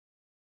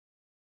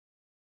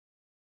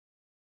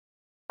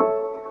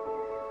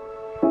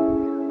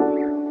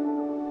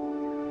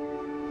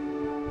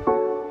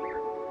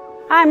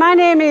Hi, my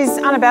name is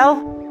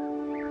Annabelle.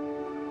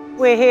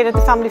 We're here at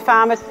the family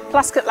farm at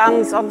Plasket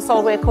Lands on the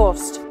Solway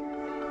coast.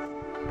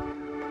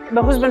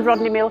 My husband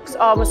Rodney milks,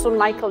 or my son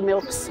Michael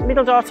milks.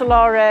 Middle daughter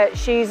Laura,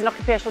 she's an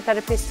occupational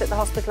therapist at the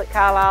hospital at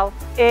Parlour.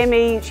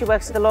 Amy, she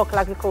works at the local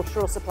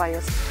agricultural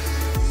suppliers.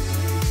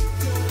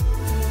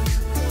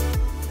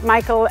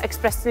 Michael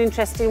expressed an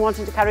interest in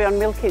wanting to carry on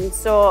milking,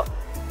 so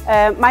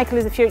Michael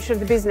is the future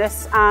of the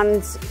business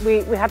and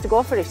we had to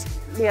go for it.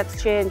 We had to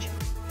change.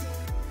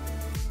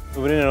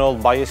 We were in an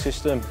old buyer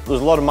system. There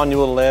was a lot of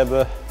manual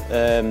labour.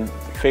 The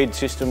feed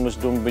system was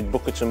done with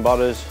buckets and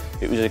barrows.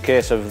 It was a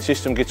case of the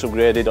system gets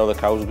upgraded or the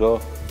cows go.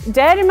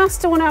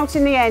 Dairymaster won out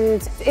in the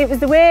end. It was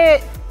the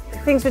way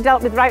things were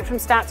dealt with right from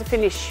start to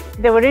finish.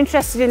 They were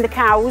interested in the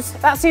cows.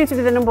 That seemed to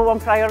be the #1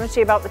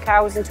 priority about the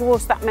cows, and to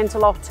us that meant a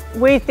lot.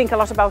 We think a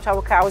lot about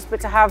our cows, but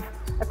to have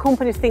a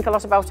company think a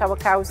lot about our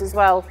cows as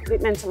well,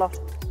 it meant a lot.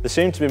 They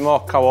seemed to be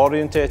more cow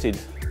orientated.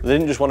 They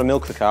didn't just want to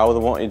milk the cow, they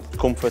wanted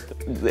comfort.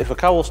 If a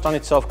cow will stand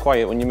itself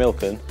quiet when you're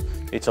milking,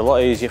 it's a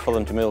lot easier for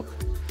them to milk.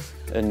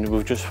 And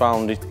we've just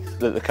found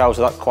that the cows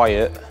are that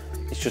quiet,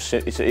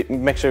 it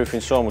makes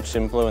everything so much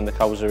simpler when the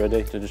cows are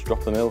ready to just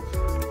drop the milk.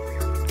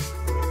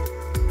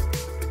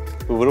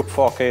 We were up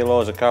 4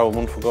 kilos a cow a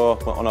month ago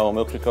on our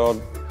milk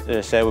record.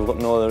 Say we've got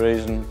no other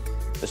reason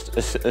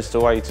as to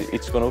why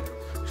it's gone up,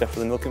 except for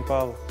the milking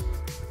parlour.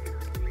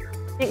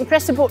 You can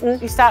press a button,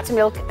 you start to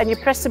milk, and you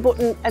press the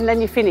button and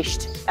then you're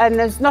finished. And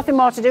there's nothing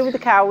more to do with the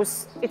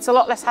cows. It's a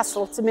lot less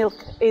hassle to milk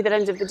either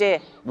end of the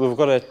day. We've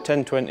got a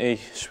 10-20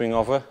 swing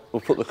over.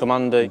 We've put the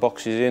commander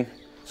boxes in.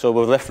 So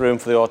we've left room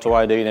for the auto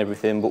ID and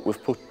everything, but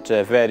we've put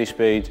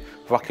vari-speed,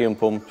 vacuum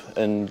pump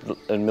and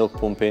milk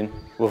pump in.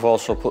 We've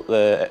also put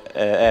the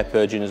air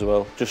purge in as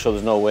well, just so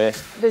there's no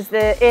waste. There's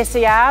the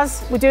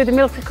ACRs. We do the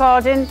milk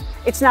recording.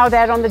 It's now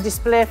there on the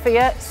display for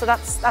you, so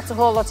that's a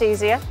whole lot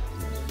easier.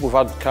 We've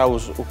had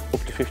cows up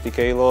to 50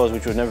 kilos,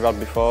 which we've never had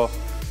before.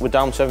 We're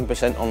down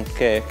 7% on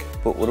cake,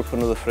 but we're up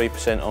another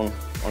 3%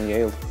 on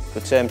yield. For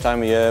the same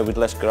time of year with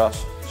less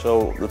grass,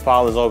 so the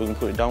parlour's all we can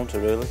put it down to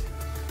really.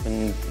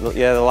 And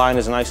yeah, the line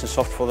is nice and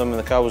soft for them, and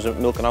the cows are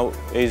milking out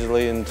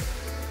easily and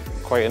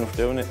quite enough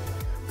doing it.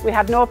 We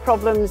had no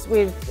problems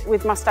with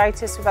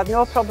mastitis. We've had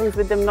no problems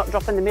with them not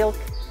dropping the milk.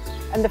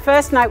 And the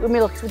first night we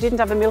milked, we didn't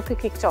have a milker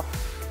kicked off.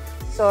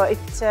 So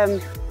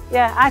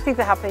yeah, I think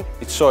they're happy.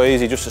 It's so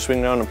easy just to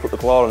swing around and put the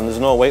claw in. There's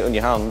no weight on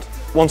your hand.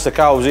 Once the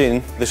cow's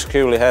in, they're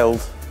securely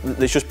held.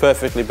 It's just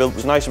perfectly built.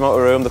 There's a nice amount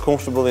of room, they're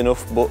comfortable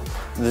enough, but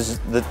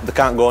they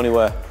can't go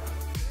anywhere.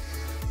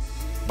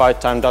 By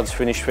the time Dad's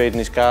finished feeding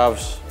his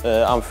calves,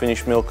 I'm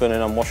finished milking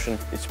and I'm washing.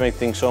 It's made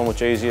things so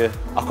much easier.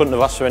 I couldn't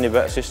have asked for any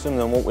better system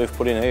than what we've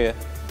put in here.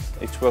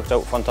 It's worked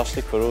out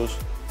fantastic for us.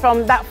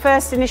 From that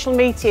first initial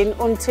meeting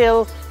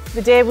until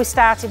the day we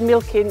started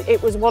milking,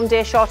 it was 1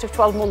 day short of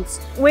 12 months.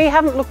 We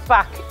haven't looked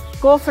back.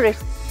 Go for it.